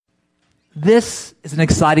This is an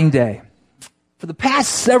exciting day. For the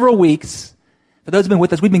past several weeks, for those who've been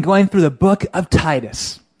with us, we've been going through the book of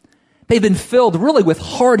Titus. They've been filled really with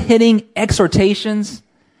hard-hitting exhortations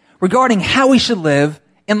regarding how we should live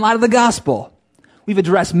in light of the gospel. We've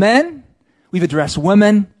addressed men, we've addressed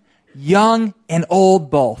women, young and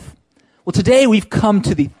old both. Well, today we've come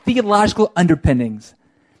to the theological underpinnings,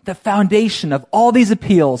 the foundation of all these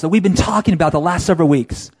appeals that we've been talking about the last several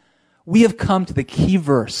weeks. We have come to the key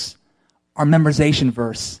verse, our memorization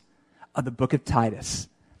verse of the book of Titus.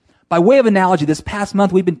 By way of analogy, this past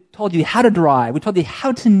month we've been told you how to drive. We told you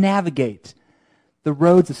how to navigate the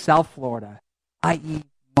roads of South Florida, i.e.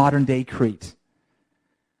 modern-day Crete.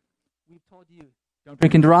 We've told you, don't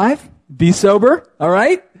drink and drive, be sober, all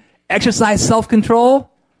right? Exercise self-control,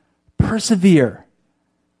 persevere,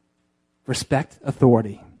 respect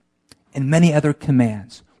authority, and many other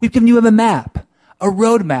commands. We've given you a map, a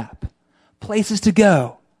road map, places to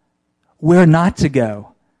go, where not to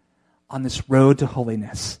go on this road to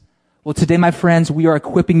holiness. Well, today, my friends, we are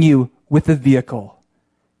equipping you with a vehicle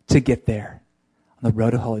to get there on the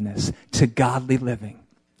road to holiness, to godly living.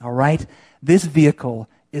 All right? This vehicle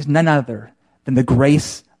is none other than the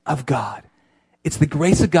grace of God. It's the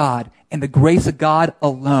grace of God and the grace of God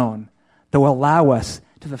alone that will allow us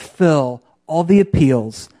to fulfill all the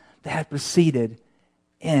appeals that have preceded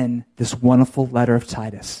in this wonderful letter of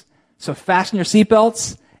Titus. So fasten your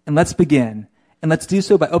seatbelts and let's begin. And let's do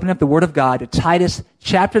so by opening up the Word of God to Titus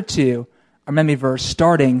chapter 2, our memory verse,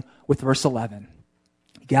 starting with verse 11.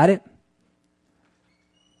 You got it?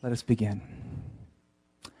 Let us begin.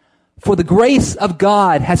 For the grace of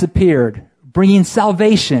God has appeared, bringing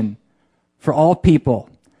salvation for all people,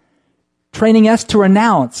 training us to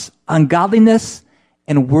renounce ungodliness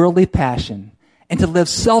and worldly passion, and to live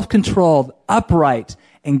self-controlled, upright,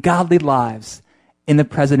 and godly lives in the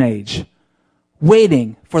present age,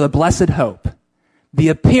 waiting for the blessed hope, the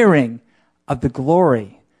appearing of the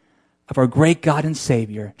glory of our great God and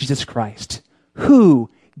Savior, Jesus Christ, who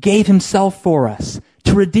gave himself for us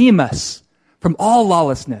to redeem us from all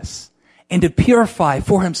lawlessness and to purify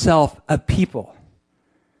for himself a people.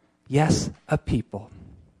 Yes, a people.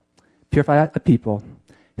 Purify a people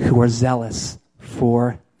who are zealous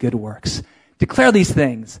for good works. Declare these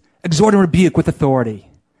things, exhort and rebuke with authority.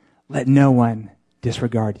 Let no one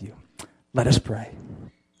disregard you. Let us pray.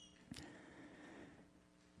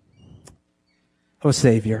 O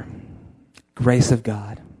Savior, grace of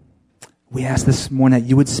God, we ask this morning that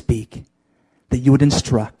you would speak, that you would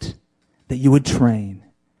instruct, that you would train,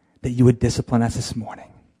 that you would discipline us this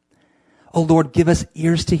morning. O Lord, give us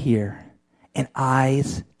ears to hear and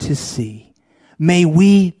eyes to see. May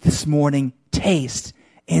we this morning taste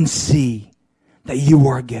and see that you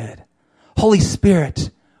are good. Holy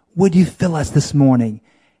Spirit, would you fill us this morning,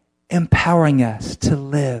 empowering us to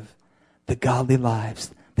live the godly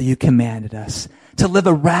lives that you commanded us, to live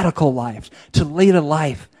a radical life, to lead a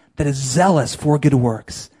life that is zealous for good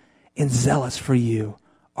works and zealous for you,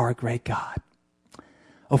 our great God.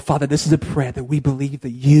 Oh, Father, this is a prayer that we believe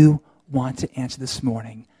that you want to answer this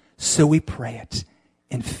morning. So we pray it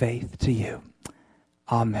in faith to you.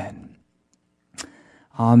 Amen.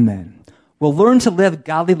 Amen. We'll learn to live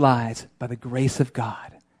godly lives by the grace of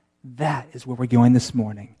God. That is where we're going this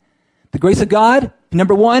morning. The grace of God,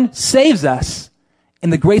 number one, saves us.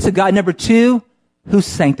 And the grace of God, number two, who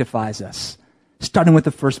sanctifies us. Starting with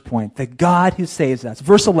the first point, the God who saves us.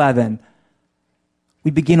 Verse 11, we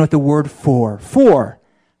begin with the word for. For,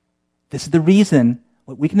 this is the reason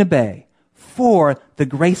we can obey. For the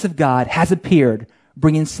grace of God has appeared,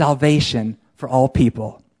 bringing salvation for all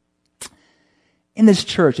people. In this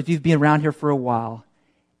church, if you've been around here for a while,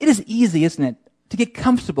 it is easy, isn't it, to get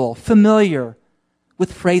comfortable, familiar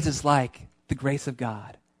with phrases like the grace of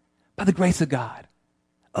God. By the grace of God.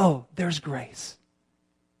 Oh, there's grace.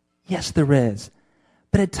 Yes, there is.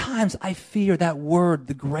 But at times, I fear that word,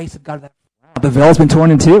 the grace of God, the veil's been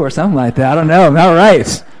torn in two or something like that. I don't know. All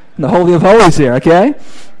right. The Holy of Holies here, okay?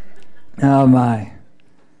 Oh, my.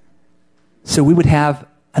 So we would have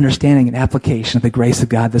understanding and application of the grace of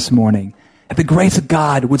God this morning. That the grace of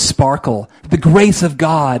God would sparkle. That the grace of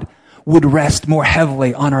God would rest more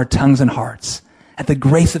heavily on our tongues and hearts. That the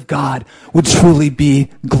grace of God would truly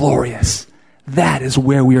be glorious. That is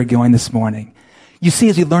where we are going this morning. You see,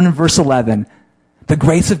 as we learn in verse 11, the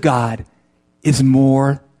grace of God is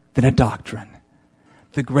more than a doctrine.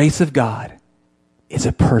 The grace of God is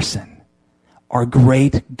a person, our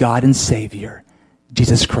great God and Savior,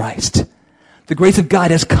 Jesus Christ. The grace of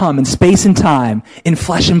God has come in space and time, in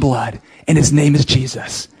flesh and blood, and his name is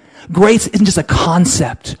Jesus. Grace isn't just a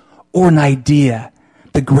concept or an idea.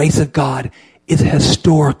 The grace of God is a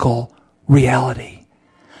historical reality.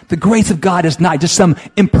 The grace of God is not just some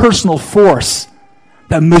impersonal force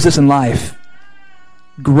that moves us in life.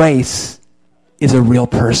 Grace is a real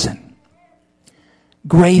person.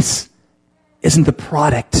 Grace isn't the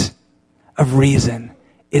product of reason.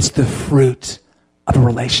 It's the fruit of a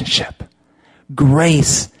relationship.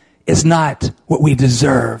 Grace is not what we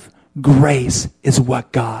deserve. Grace is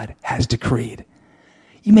what God has decreed.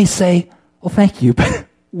 You may say, well, thank you, but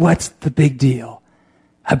what's the big deal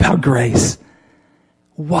about grace?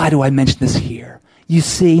 Why do I mention this here? You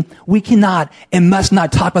see, we cannot and must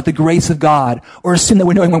not talk about the grace of God or assume that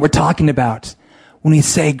we're knowing what we're talking about when we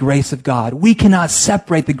say grace of God. We cannot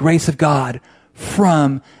separate the grace of God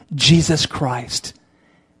from Jesus Christ.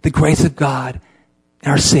 The grace of God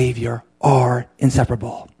and our Savior are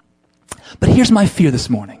inseparable. But here's my fear this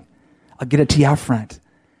morning. I'll get it to you out front.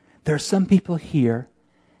 There are some people here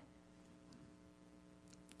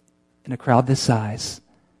in a crowd this size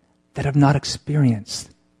that have not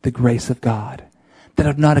experienced the grace of God, that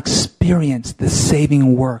have not experienced the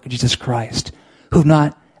saving work of Jesus Christ, who have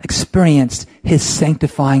not experienced his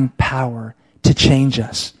sanctifying power to change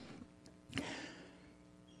us.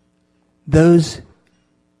 Those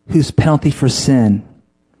whose penalty for sin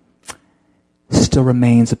still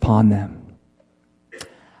remains upon them.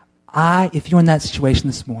 If you're in that situation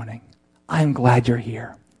this morning, I am glad you're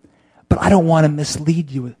here. But I don't want to mislead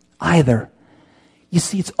you either. You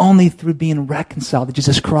see, it's only through being reconciled to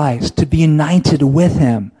Jesus Christ, to be united with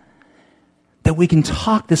him, that we can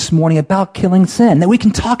talk this morning about killing sin, that we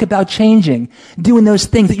can talk about changing, doing those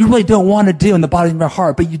things that you really don't want to do in the bottom of your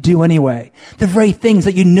heart, but you do anyway. The very things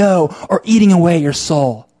that you know are eating away your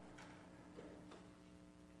soul.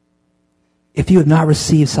 If you have not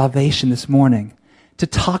received salvation this morning, to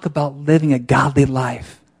talk about living a godly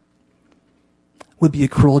life would be a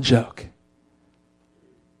cruel joke.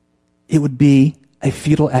 It would be a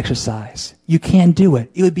futile exercise. You can't do it.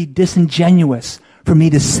 It would be disingenuous for me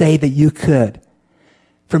to say that you could.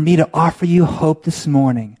 For me to offer you hope this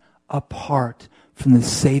morning apart from the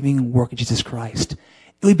saving work of Jesus Christ.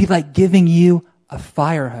 It would be like giving you a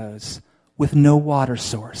fire hose with no water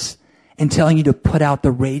source and telling you to put out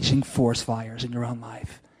the raging forest fires in your own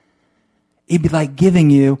life. It'd be like giving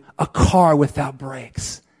you a car without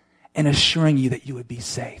brakes and assuring you that you would be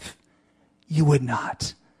safe. You would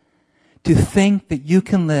not. To think that you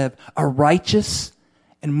can live a righteous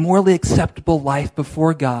and morally acceptable life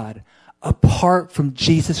before God apart from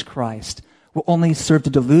Jesus Christ will only serve to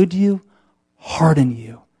delude you, harden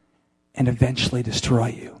you, and eventually destroy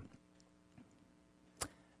you.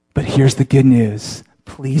 But here's the good news.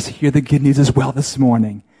 Please hear the good news as well this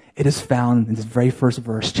morning. It is found in this very first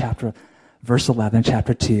verse, verse 11,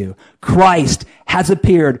 chapter 2. Christ has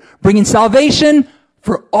appeared, bringing salvation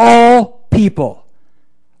for all people.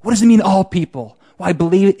 What does it mean, all people? Well, I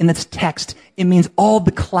believe in its text, it means all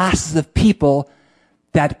the classes of people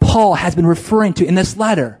that Paul has been referring to in this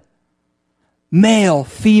letter. Male,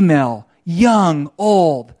 female, young,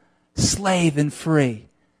 old, slave, and free.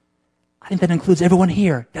 I think that includes everyone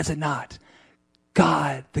here, does it not?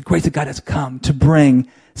 God, the grace of God has come to bring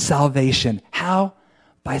salvation. How?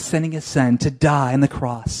 By sending his son to die on the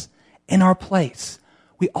cross in our place.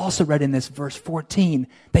 We also read in this verse 14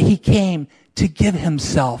 that he came to give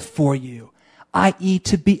himself for you, i.e.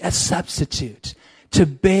 to be a substitute, to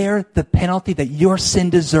bear the penalty that your sin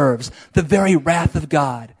deserves, the very wrath of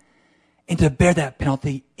God, and to bear that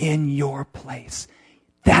penalty in your place.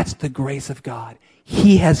 That's the grace of God.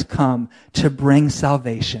 He has come to bring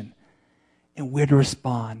salvation, and we're to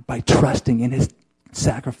respond by trusting in his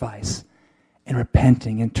sacrifice and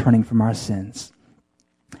repenting and turning from our sins.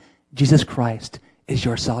 Jesus Christ is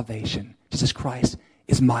your salvation. Jesus Christ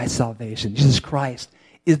is my salvation. Jesus Christ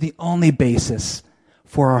is the only basis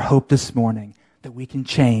for our hope this morning, that we can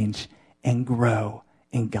change and grow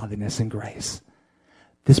in godliness and grace.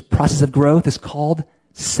 This process of growth is called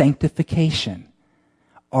sanctification.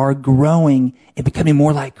 Our growing and becoming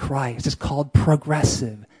more like Christ is called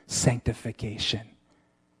progressive sanctification.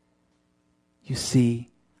 You see,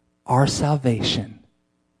 our salvation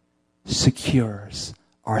secures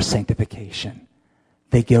our sanctification.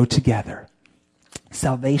 They go together.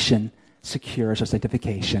 Salvation secures our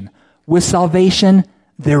sanctification. With salvation,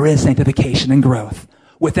 there is sanctification and growth.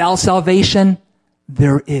 Without salvation,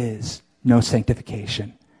 there is no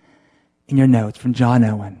sanctification. In your notes from John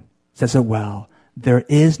Owen, says it well, there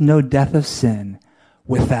is no death of sin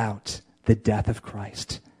without the death of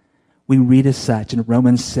Christ. We read as such in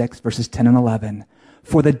Romans 6, verses 10 and 11.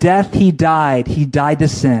 For the death he died to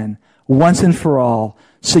sin once and for all.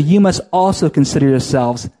 So you must also consider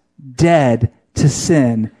yourselves dead to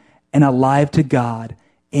sin and alive to God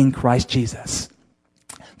in Christ Jesus.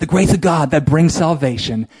 The grace of God that brings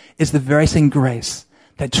salvation is the very same grace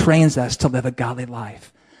that trains us to live a godly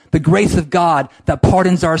life. The grace of God that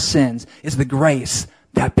pardons our sins is the grace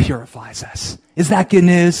that purifies us. Is that good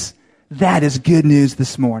news? That is good news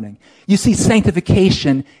this morning. You see,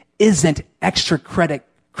 sanctification isn't extra credit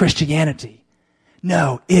Christianity.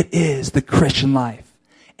 No, it is the Christian life.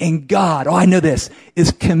 And God, I know this, is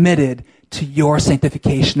committed to your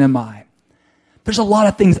sanctification and mine. There's a lot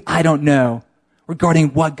of things I don't know regarding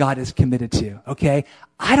what God is committed to, okay?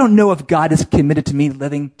 I don't know if God is committed to me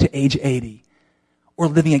living to age 80 or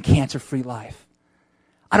living a cancer-free life.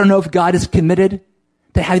 I don't know if God is committed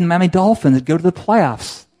to having the Miami Dolphins go to the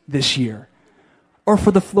playoffs this year or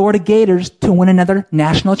for the Florida Gators to win another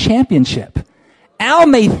national championship. Al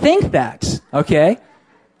may think that, okay?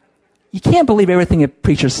 You can't believe everything a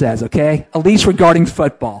preacher says, okay? At least regarding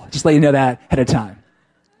football. Just let you know that ahead of time.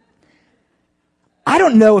 I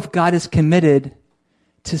don't know if God is committed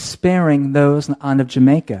to sparing those on the island of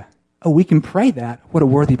Jamaica. Oh, we can pray that. What a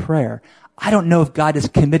worthy prayer. I don't know if God is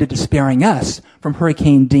committed to sparing us from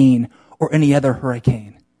Hurricane Dean or any other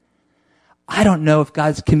hurricane. I don't know if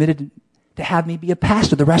God's committed to have me be a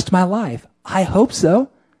pastor the rest of my life. I hope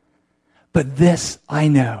so. But this I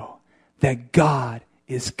know, that God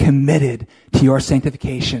is committed to your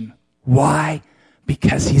sanctification. Why?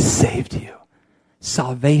 Because he saved you.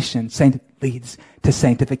 Salvation leads to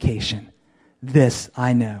sanctification. This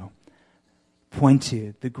I know. Point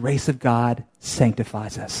 2, the grace of God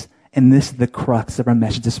sanctifies us. And this is the crux of our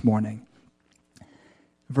message this morning.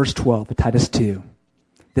 Verse 12 of Titus 2.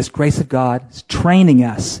 This grace of God is training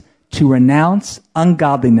us to renounce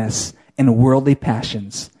ungodliness and worldly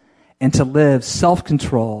passions and to live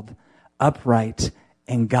self-controlled, upright,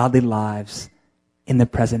 and godly lives in the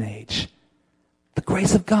present age. The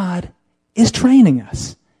grace of God is training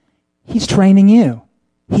us. He's training you.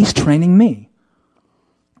 He's training me.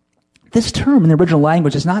 This term in the original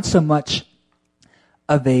language is not so much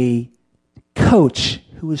of a coach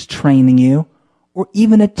who is training you or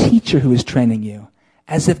even a teacher who is training you,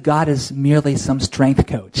 as if God is merely some strength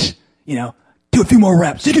coach. You know, do a few more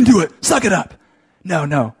reps. You can do it. Suck it up.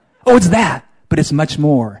 No. Oh, it's that. But it's much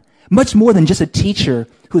more. Much more than just a teacher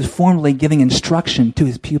who is formally giving instruction to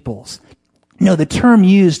his pupils. No, the term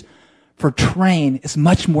used for train is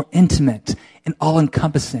much more intimate and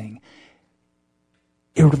all-encompassing.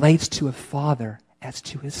 It relates to a father as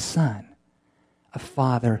to his son. A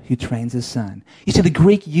father who trains his son. You see, the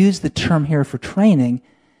Greek used the term here for training.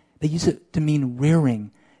 They use it to mean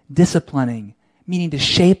rearing, disciplining, meaning to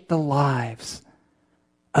shape the lives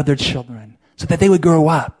of their children so that they would grow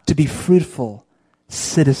up to be fruitful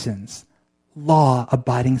citizens,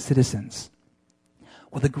 law-abiding citizens.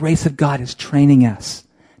 Well, the grace of God is training us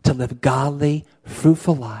to live godly,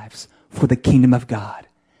 fruitful lives for the kingdom of God.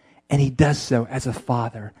 And he does so as a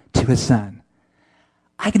father to his son.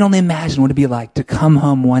 I can only imagine what it'd be like to come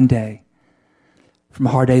home one day from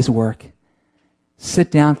a hard day's work,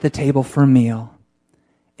 sit down at the table for a meal,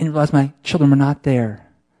 and realize my children were not there,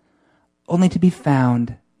 only to be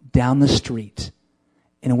found down the street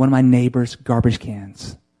in one of my neighbor's garbage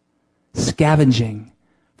cans, scavenging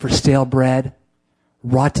for stale bread,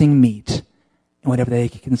 rotting meat, and whatever they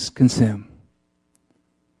can consume.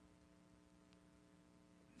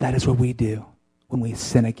 That is what we do when we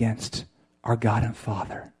sin against our God and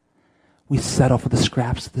Father. We settle for the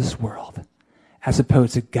scraps of this world as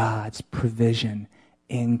opposed to God's provision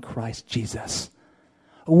in Christ Jesus.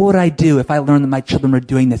 What would I do if I learned that my children were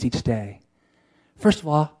doing this each day? First of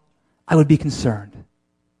all, I would be concerned,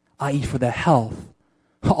 i.e. for their health,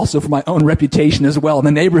 also for my own reputation as well in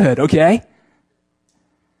the neighborhood, okay?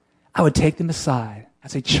 I would take them aside. I'd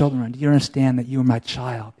say, children, do you understand that you are my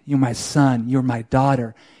child? You're my son. You're my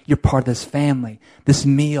daughter. You're part of this family. This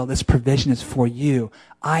meal, this provision is for you.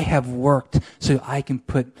 I have worked so I can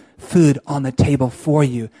put food on the table for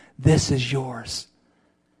you. This is yours.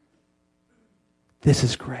 This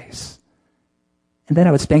is grace. And then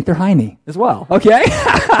I would spank their hiney as well, okay?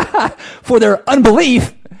 For their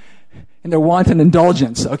unbelief and their wanton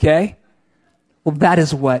indulgence, okay? Well, that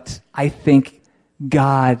is what I think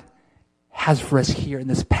God has for us here in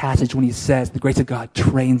this passage when he says the grace of God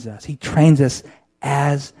trains us. He trains us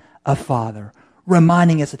as a father,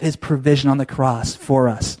 reminding us of his provision on the cross for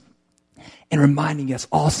us, and reminding us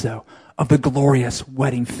also of the glorious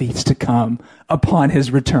wedding feast to come upon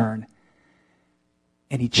his return.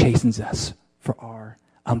 And he chastens us for our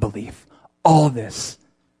unbelief. All this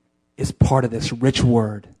is part of this rich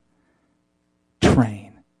word,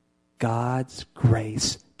 train. God's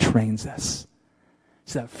grace trains us.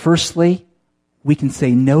 So firstly, we can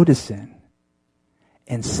say no to sin.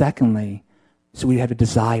 And secondly, so we have a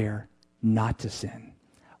desire not to sin.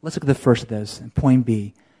 Let's look at the first of those, point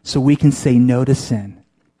B, so we can say no to sin.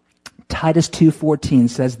 Titus 2:14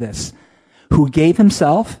 says this, who gave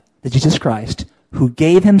himself, the Jesus Christ, who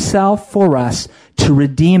gave himself for us to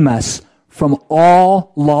redeem us from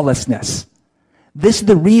all lawlessness. This is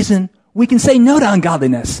the reason we can say no to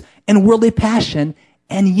ungodliness and worldly passion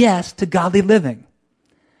and yes to godly living.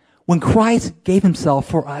 When Christ gave himself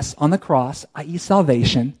for us on the cross, i.e.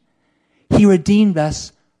 salvation, he redeemed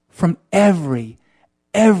us from every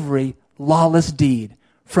lawless deed,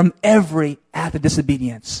 from every act of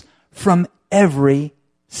disobedience, from every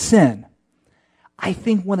sin. I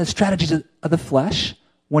think one of the strategies of the flesh,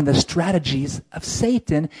 one of the strategies of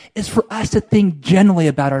Satan is for us to think generally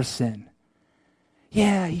about our sin.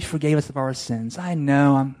 Yeah, he forgave us of our sins. I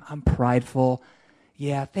know, I'm prideful.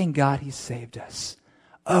 Yeah, thank God he saved us.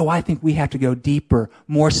 Oh, I think we have to go deeper,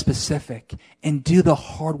 more specific, and do the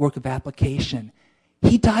hard work of application.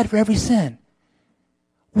 He died for every sin.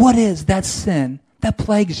 What is that sin that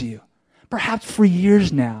plagues you? Perhaps for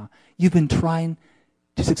years now, you've been trying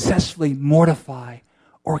to successfully mortify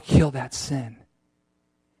or kill that sin.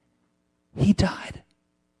 He died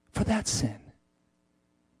for that sin.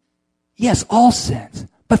 Yes, all sins,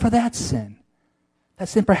 but for that sin. That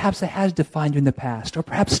sin perhaps that has defined you in the past, or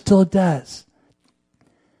perhaps still does.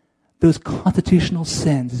 Those constitutional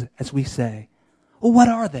sins, as we say. Well, what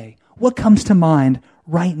are they? What comes to mind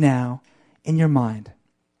right now in your mind?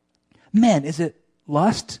 Men, is it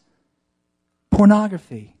lust,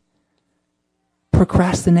 pornography,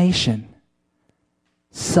 procrastination,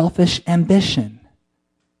 selfish ambition,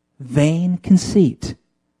 vain conceit,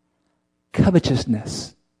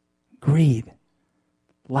 covetousness, greed,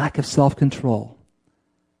 lack of self-control?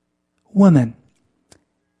 Women,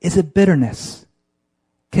 is it bitterness,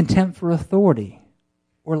 contempt for authority,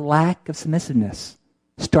 or lack of submissiveness,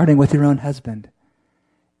 starting with your own husband?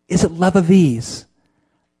 Is it love of ease,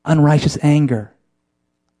 unrighteous anger,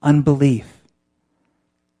 unbelief,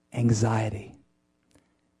 anxiety?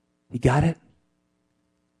 You got it?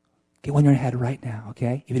 Get one in your head right now,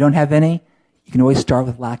 okay? If you don't have any, you can always start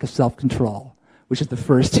with lack of self-control, which is the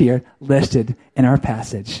first here listed in our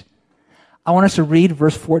passage. I want us to read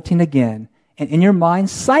verse 14 again, and in your mind,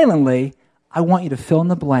 silently, I want you to fill in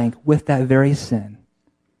the blank with that very sin.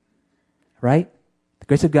 Right? The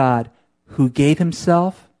grace of God who gave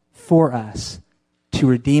himself for us to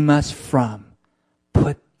redeem us from.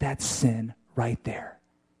 Put that sin right there.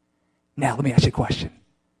 Now, let me ask you a question.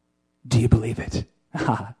 Do you believe it?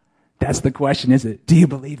 That's the question, is it? Do you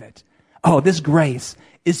believe it? Oh, this grace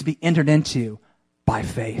is to be entered into by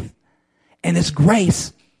faith. And this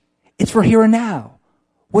grace, it's for here and now.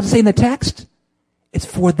 What does it say in the text? It's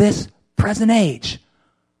for this present age.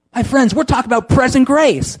 My friends, we're talking about present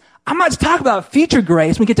grace. I'm not talking about future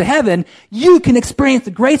grace. When we get to heaven, you can experience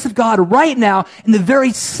the grace of God right now in the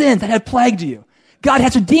very sins that have plagued you. God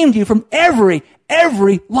has redeemed you from every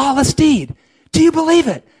lawless deed. Do you believe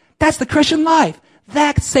it? That's the Christian life.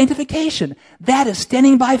 That's sanctification. That is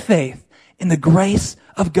standing by faith in the grace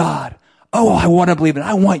of God. Oh, I want to believe it.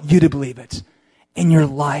 I want you to believe it in your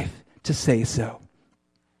life to say so.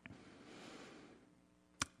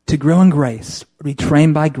 To grow in grace, or be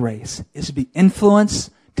trained by grace, is to be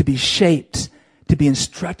influenced, to be shaped, to be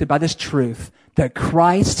instructed by this truth that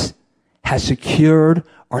Christ has secured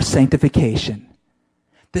our sanctification.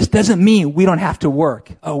 This doesn't mean we don't have to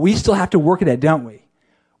work. Oh, we still have to work at it, don't we?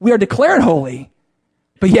 We are declared holy,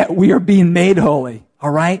 but yet we are being made holy,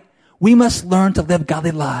 all right? We must learn to live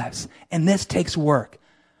godly lives, and this takes work.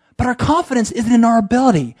 But our confidence isn't in our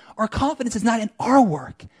ability. Our confidence is not in our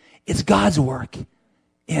work. It's God's work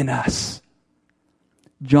in us.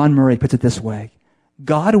 John Murray puts it this way: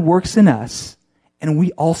 God works in us, and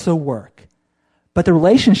we also work. But the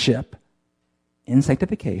relationship in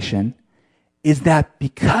sanctification is that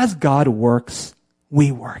because God works,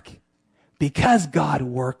 we work. Because God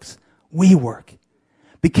works, we work.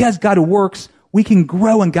 Because God works, we can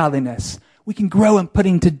grow in godliness. We can grow in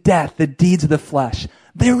putting to death the deeds of the flesh.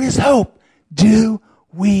 There is hope. Do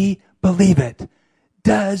we believe it?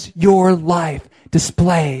 Does your life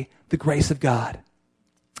display the grace of God?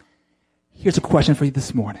 Here's a question for you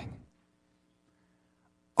this morning.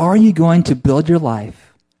 Are you going to build your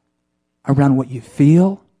life around what you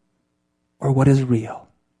feel or what is real?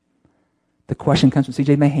 The question comes from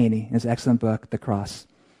C.J. Mahaney in his excellent book, The Cross,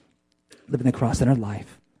 Living the Cross-Centered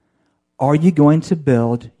Life. Are you going to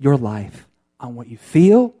build your life on what you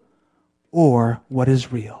feel or what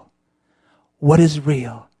is real? What is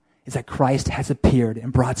real is that Christ has appeared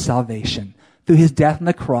and brought salvation. Through his death on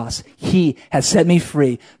the cross, he has set me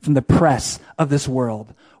free from the press of this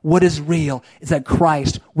world. What is real is that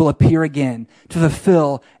Christ will appear again to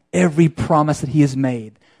fulfill every promise that he has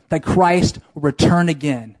made. that Christ will return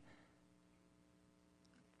again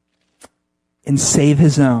and save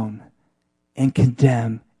his own and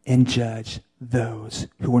condemn and judge those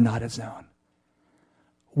who are not his own.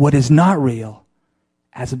 What is not real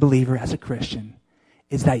as a believer, as a Christian,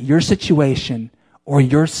 is that your situation or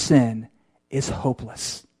your sin is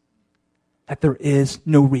hopeless, that there is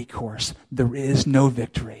no recourse, there is no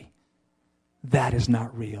victory. That is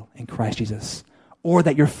not real in Christ Jesus. Or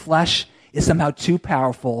that your flesh is somehow too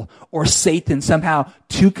powerful, or Satan somehow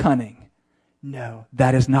too cunning. No,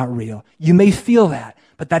 that is not real. You may feel that,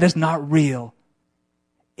 but that is not real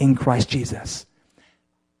in Christ Jesus.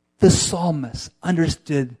 The psalmist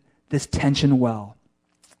understood this tension well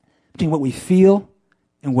between what we feel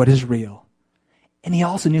and what is real. And he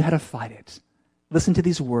also knew how to fight it. Listen to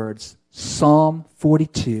these words, Psalm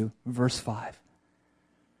 42, verse 5.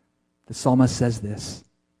 The psalmist says this.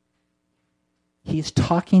 He is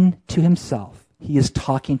talking to himself. He is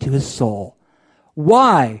talking to his soul.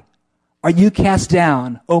 Why are you cast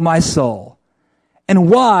down, O my soul? And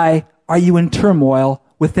why are you in turmoil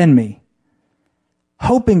within me?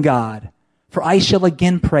 Hope in God, for I shall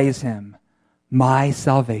again praise him, my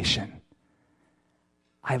salvation.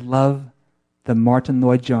 I love the Martin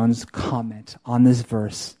Lloyd-Jones comment on this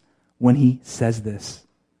verse when he says this.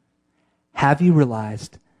 Have you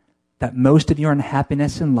realized that most of your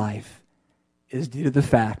unhappiness in life is due to the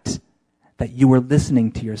fact that you were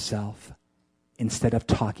listening to yourself instead of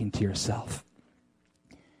talking to yourself?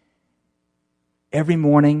 Every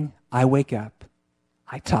morning I wake up,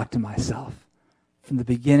 I talk to myself. From the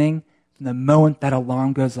beginning, from the moment that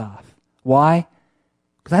alarm goes off. Why?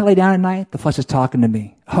 Because I lay down at night, the flesh is talking to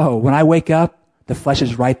me. Oh, when I wake up, the flesh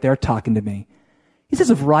is right there talking to me. He says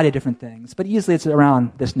a variety of different things, but usually it's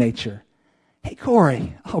around this nature. Hey,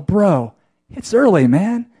 Corey. Oh, bro, it's early,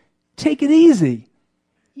 man. Take it easy.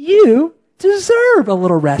 You deserve a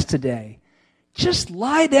little rest today. Just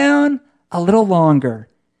lie down a little longer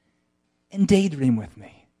and daydream with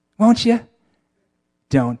me, won't you?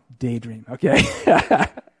 Don't daydream, okay?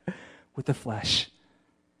 With the flesh.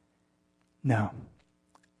 No.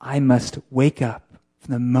 I must wake up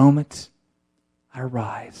from the moment I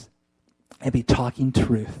rise and be talking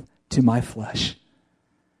truth to my flesh.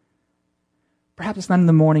 Perhaps it's not in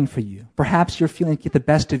the morning for you. Perhaps you're feeling get the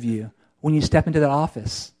best of you when you step into that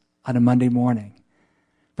office on a Monday morning.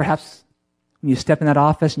 Perhaps when you step in that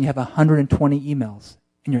office and you have 120 emails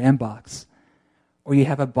in your inbox, or you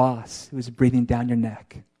have a boss who is breathing down your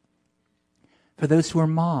neck. For those who are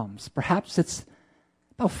moms, perhaps it's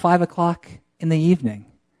about 5 o'clock in the evening.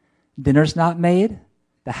 Dinner's not made,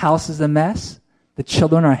 the house is a mess, the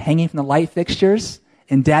children are hanging from the light fixtures,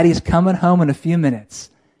 and daddy's coming home in a few minutes.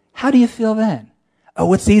 How do you feel then?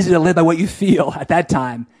 Oh, it's easy to live by what you feel at that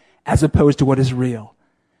time as opposed to what is real.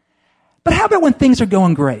 But how about when things are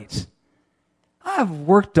going great? I've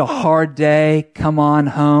worked a hard day, come on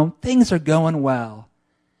home, things are going well.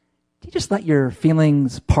 Do you just let your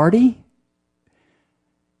feelings party?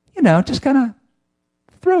 You know, just kind of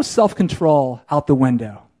throw self-control out the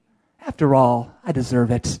window. After all, I deserve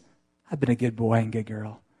it. I've been a good boy and good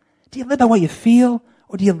girl. Do you live by what you feel,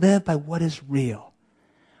 or do you live by what is real?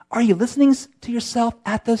 Are you listening to yourself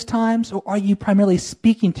at those times, or are you primarily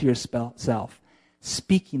speaking to yourself,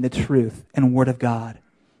 speaking the truth and word of God?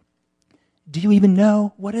 Do you even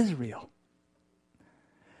know what is real?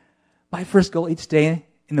 My first goal each day,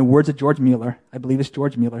 in the words of George Mueller, I believe it's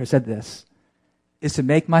George Mueller who said this, is to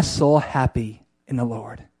make my soul happy in the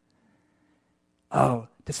Lord. Oh,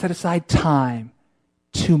 to set aside time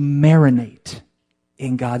to marinate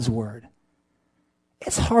in God's word.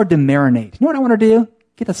 It's hard to marinate. You know what I want to do?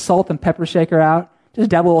 Get the salt and pepper shaker out,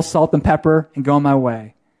 just dab a little salt and pepper and go on my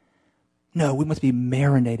way. No, we must be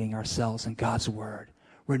marinating ourselves in God's word,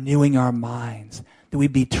 renewing our minds, that we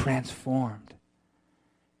be transformed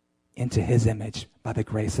into his image by the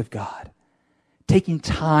grace of God. Taking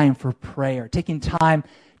time for prayer, taking time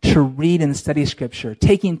to read and study Scripture,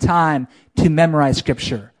 taking time to memorize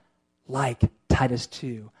Scripture, like Titus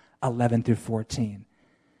 2, 11 through 14.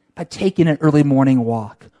 By taking an early morning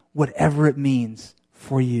walk, whatever it means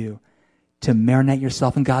for you, to marinate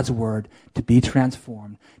yourself in God's word, to be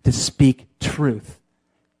transformed, to speak truth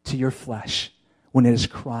to your flesh when it is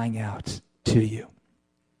crying out to you.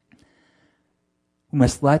 We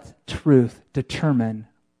must let truth determine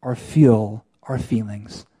or fuel our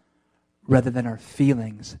feelings, rather than our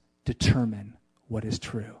feelings determine what is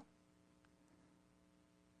true.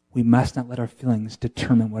 We must not let our feelings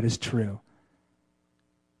determine what is true.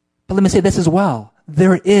 But let me say this as well.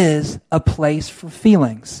 There is a place for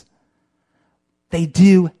feelings. They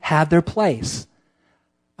do have their place.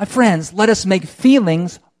 My friends, let us make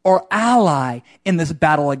feelings our ally in this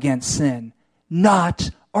battle against sin, not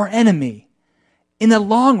our enemy. In the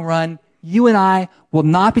long run, you and I will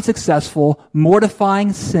not be successful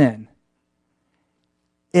mortifying sin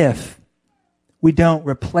if we don't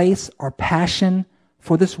replace our passion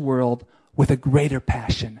for this world with a greater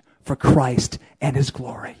passion for Christ and His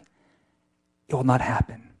glory. It will not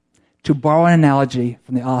happen. To borrow an analogy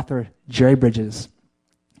from the author Jerry Bridges,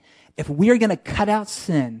 if we are going to cut out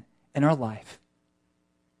sin in our life,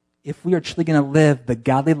 if we are truly going to live the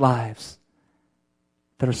godly lives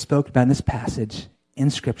that are spoken about in this passage in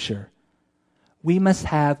Scripture, we must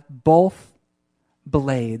have both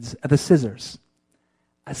blades of the scissors.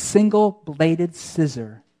 A single-bladed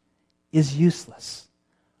scissor is useless.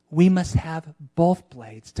 We must have both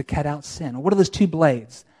blades to cut out sin. What are those two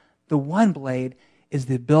blades? The one blade is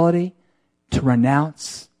the ability to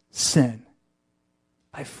renounce sin.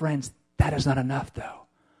 My friends, that is not enough, though.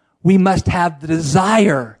 We must have the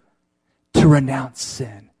desire to renounce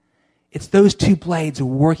sin. It's those two blades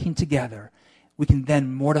working together. We can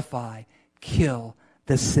then mortify, kill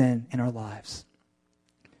the sin in our lives.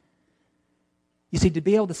 You see, to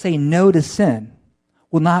be able to say no to sin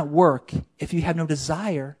will not work if you have no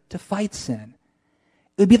desire to fight sin.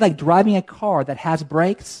 It would be like driving a car that has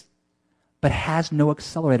brakes but has no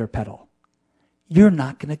accelerator pedal. You're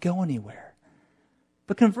not going to go anywhere.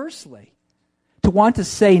 But conversely, to want to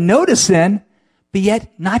say no to sin, but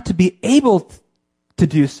yet not to be able to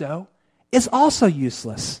do so, is also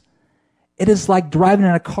useless. It is like driving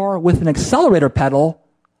in a car with an accelerator pedal,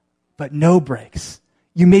 but no brakes.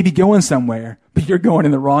 You may be going somewhere, but you're going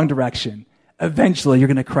in the wrong direction. Eventually, you're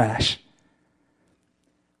going to crash.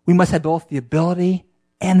 We must have both the ability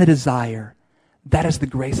and the desire. That is the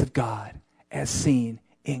grace of God as seen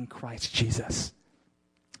in Christ Jesus.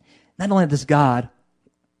 Not only does God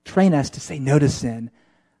train us to say no to sin,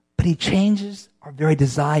 but He changes our very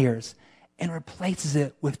desires and replaces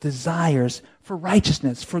it with desires for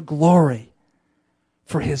righteousness, for glory,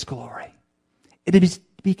 for His glory. It is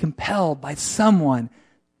to be compelled by someone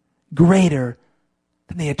greater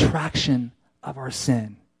than the attraction of our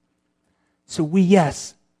sin. So we,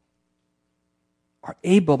 yes, are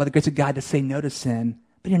able by the grace of God to say no to sin,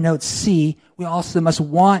 but in note C, we also must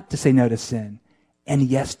want to say no to sin and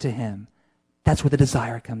yes to Him. That's where the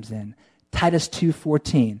desire comes in. Titus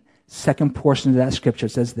 2:14, second portion of that scripture,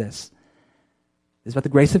 says this. It's about the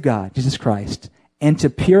grace of God, Jesus Christ, and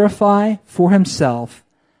to purify for Himself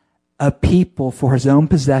a people for His own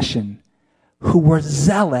possession who were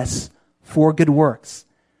zealous for good works.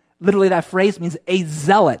 Literally, that phrase means a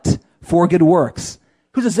zealot for good works.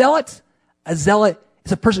 Who's a zealot? A zealot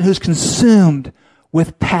is a person who's consumed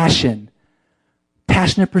with passionate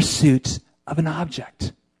pursuit of an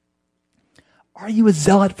object. Are you a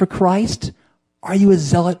zealot for Christ? Are you a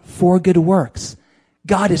zealot for good works?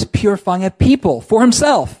 God is purifying a people for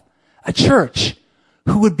Himself, a church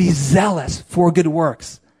who would be zealous for good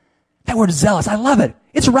works. That word zealous, I love it.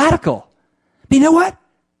 It's radical. But you know what?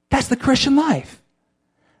 That's the Christian life.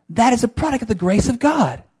 That is a product of the grace of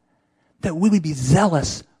God, that we would be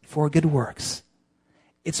zealous for good works.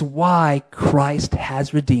 It's why Christ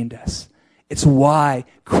has redeemed us. It's why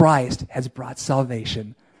Christ has brought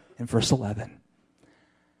salvation in verse 11.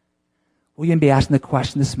 We're going to be asking the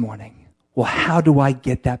question this morning, well, how do I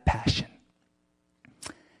get that passion?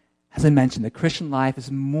 As I mentioned, the Christian life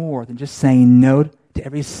is more than just saying no to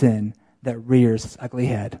every sin that rears its ugly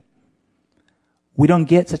head. We don't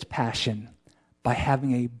get such passion by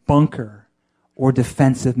having a bunker or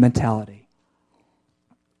defensive mentality.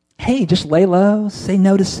 Hey, just lay low, say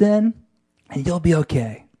no to sin, and you'll be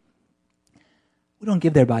okay. We don't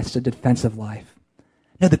give their advice to a defensive life.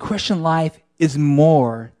 No, the Christian life is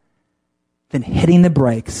more than hitting the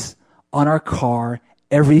brakes on our car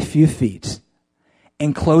every few feet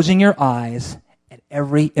and closing your eyes at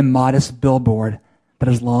every immodest billboard that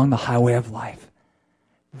is along the highway of life.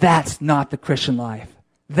 That's not the Christian life.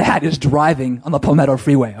 That is driving on the Palmetto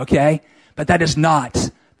Freeway, okay? But that is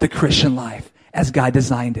not the Christian life as God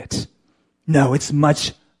designed it. No, it's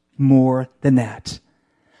much more than that.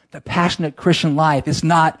 The passionate Christian life is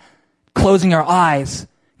not closing our eyes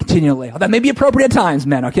continually. That may be appropriate at times,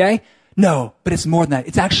 men, okay? No, but it's more than that.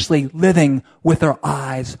 It's actually living with our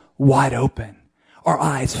eyes wide open, our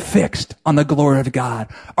eyes fixed on the glory of God,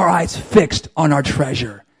 our eyes fixed on our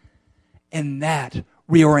treasure. And that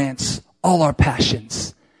reorients all our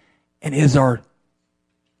passions and is our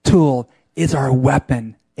tool, is our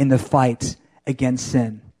weapon in the fight against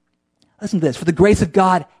sin. Listen to this. For the grace of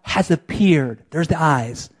God has appeared. There's the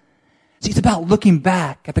eyes. See, it's about looking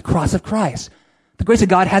back at the cross of Christ. The grace of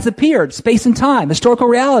God has appeared. Space and time, historical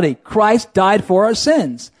reality. Christ died for our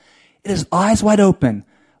sins. It is eyes wide open,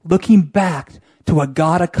 looking back to what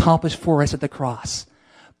God accomplished for us at the cross.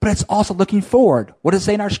 But it's also looking forward. What does it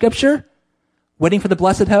say in our scripture? Waiting for the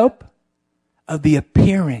blessed hope of the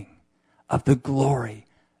appearing of the glory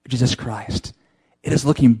of Jesus Christ. It is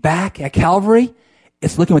looking back at Calvary.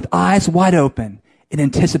 It's looking with eyes wide open in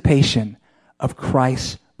anticipation of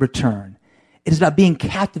Christ's return. It is about being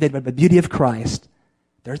captivated by the beauty of Christ.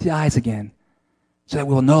 There's the eyes again. So that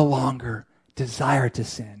we will no longer desire to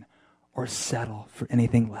sin or settle for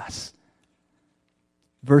anything less.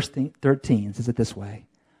 Verse 13 says it this way.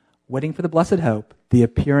 Waiting for the blessed hope, the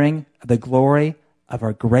appearing of the glory of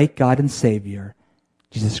our great God and Savior,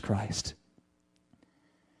 Jesus Christ.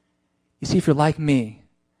 You see, if you're like me,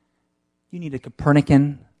 you need a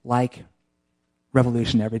Copernican-like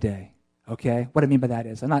revolution every day. Okay? What I mean by that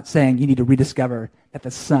is, I'm not saying you need to rediscover that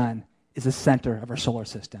the sun is the center of our solar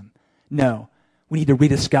system. No, we need to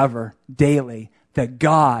rediscover daily that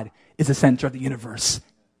God is the center of the universe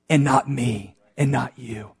and not me and not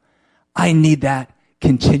you. I need that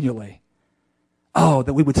continually. Oh,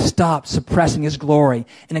 that we would stop suppressing his glory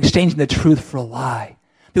and exchanging the truth for a lie.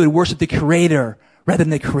 That we would worship the Creator rather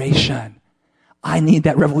than the creation. I need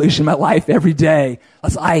that revolution in my life every day,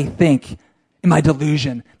 as I think in my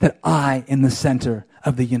delusion that I am the center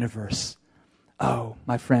of the universe. Oh,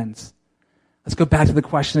 my friends, let's go back to the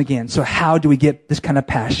question again. So how do we get this kind of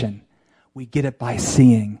passion? We get it by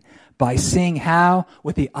seeing. By seeing how?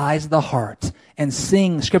 With the eyes of the heart. And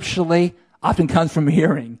seeing scripturally often comes from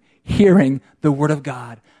hearing the word of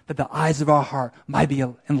God, that the eyes of our heart might be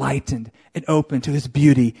enlightened and open to his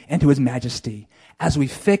beauty and to his majesty. As we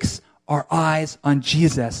fix our eyes on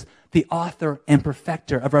Jesus, the author and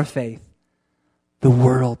perfecter of our faith, the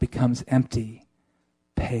world becomes empty,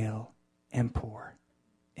 pale, and poor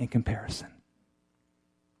in comparison.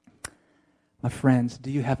 My friends,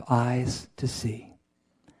 do you have eyes to see?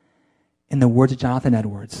 In the words of Jonathan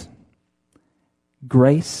Edwards,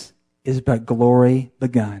 grace is but glory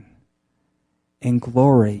begun, and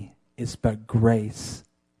glory is but grace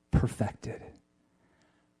perfected.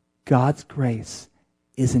 God's grace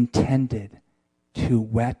is intended to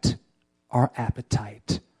whet our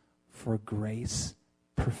appetite for grace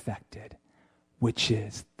perfected, which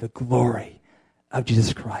is the glory of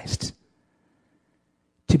Jesus Christ.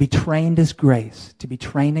 To be trained as grace, to be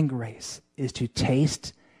trained in grace, is to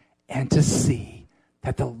taste and to see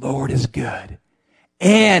that the Lord is good,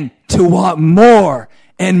 and to want more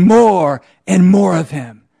and more and more of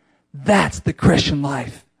him. That's the Christian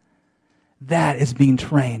life. That is being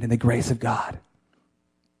trained in the grace of God.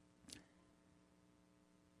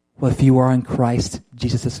 Well, if you are in Christ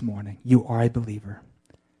Jesus this morning, you are a believer.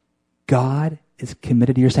 God is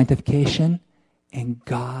committed to your sanctification, and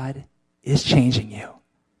God is changing you.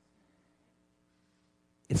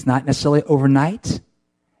 It's not necessarily overnight.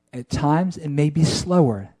 At times, it may be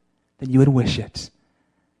slower than you would wish it.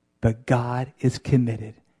 But God is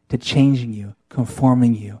committed to changing you,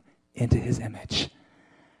 conforming you into his image.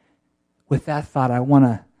 With that thought, I want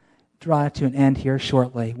to draw it to an end here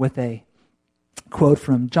shortly with a quote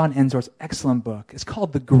from John Ensdorf's excellent book. It's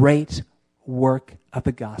called The Great Work of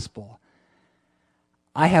the Gospel.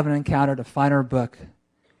 I haven't encountered a finer book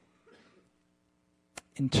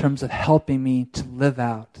in terms of helping me to live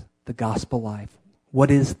out the gospel life.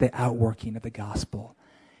 What is the outworking of the gospel?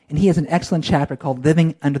 And he has an excellent chapter called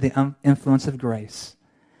Living Under the Influence of Grace.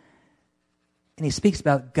 And he speaks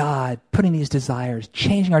about God putting these desires,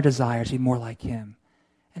 changing our desires to be more like him,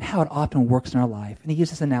 and how it often works in our life. And he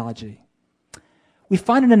uses this analogy. We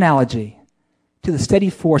find an analogy to the steady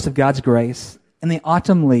force of God's grace in the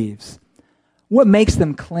autumn leaves. What makes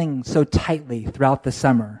them cling so tightly throughout the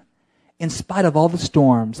summer, in spite of all the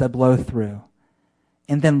storms that blow through,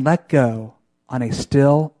 and then let go on a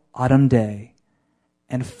still autumn day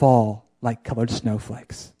and fall like colored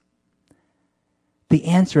snowflakes? The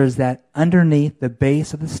answer is that underneath the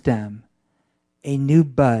base of the stem, a new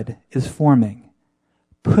bud is forming,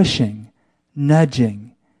 pushing,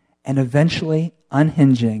 nudging, and eventually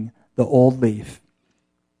unhinging the old leaf.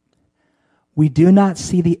 We do not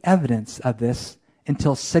see the evidence of this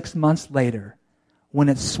until 6 months later, when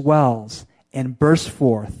it swells and bursts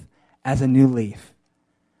forth as a new leaf.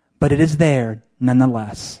 But it is there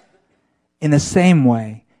nonetheless. In the same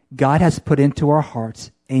way, God has put into our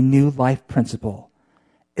hearts a new life principle.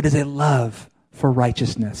 It is a love for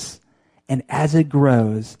righteousness. And as it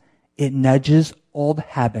grows, it nudges old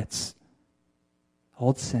habits,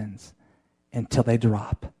 old sins, until they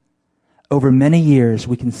drop. Over many years,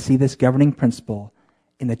 we can see this governing principle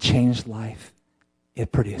in the changed life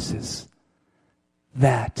it produces.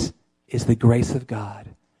 That is the grace of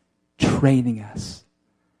God training us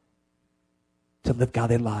to live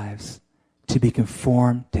godly lives, to be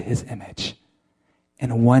conformed to his image.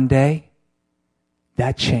 And one day,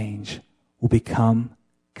 that change will become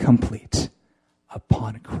complete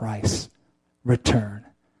upon Christ's return.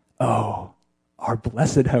 Oh, our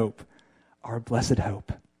blessed hope, our blessed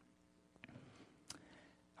hope.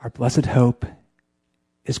 Our blessed hope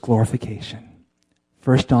is glorification.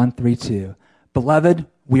 1 John 3:2. Beloved,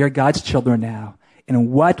 we are God's children now,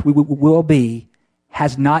 and what we will be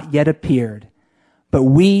has not yet appeared. But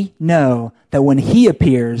we know that when he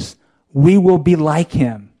appears, we will be like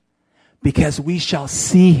him, because we shall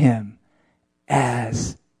see him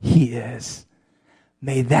as he is.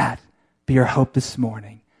 May that be our hope this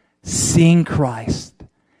morning. Seeing Christ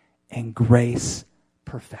and grace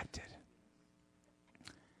perfected.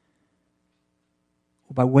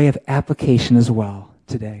 By way of application as well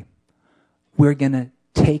today, we're going to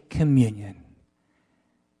take communion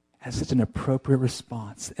as such an appropriate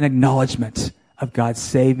response, an acknowledgement of God's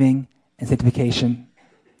saving and sanctification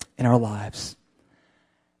in our lives.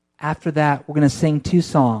 After that, we're going to sing 2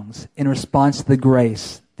 songs in response to the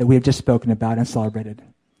grace that we have just spoken about and celebrated.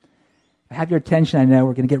 I have your attention. I know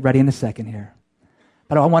we're going to get ready in a second here.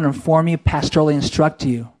 But I want to inform you, pastorally instruct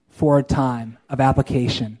you for a time of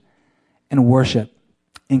application and worship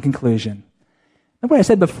in conclusion. Remember what I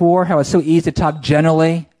said before, how it's so easy to talk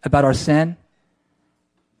generally about our sin?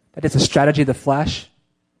 That it's a strategy of the flesh.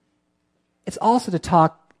 It's also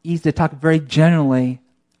easy to talk very generally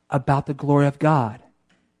about the glory of God.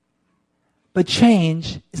 But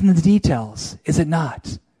change is in the details, is it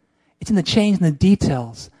not? It's in the change in the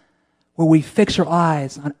details where we fix our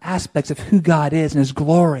eyes on aspects of who God is and his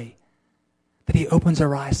glory, that he opens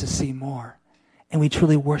our eyes to see more, and we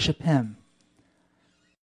truly worship him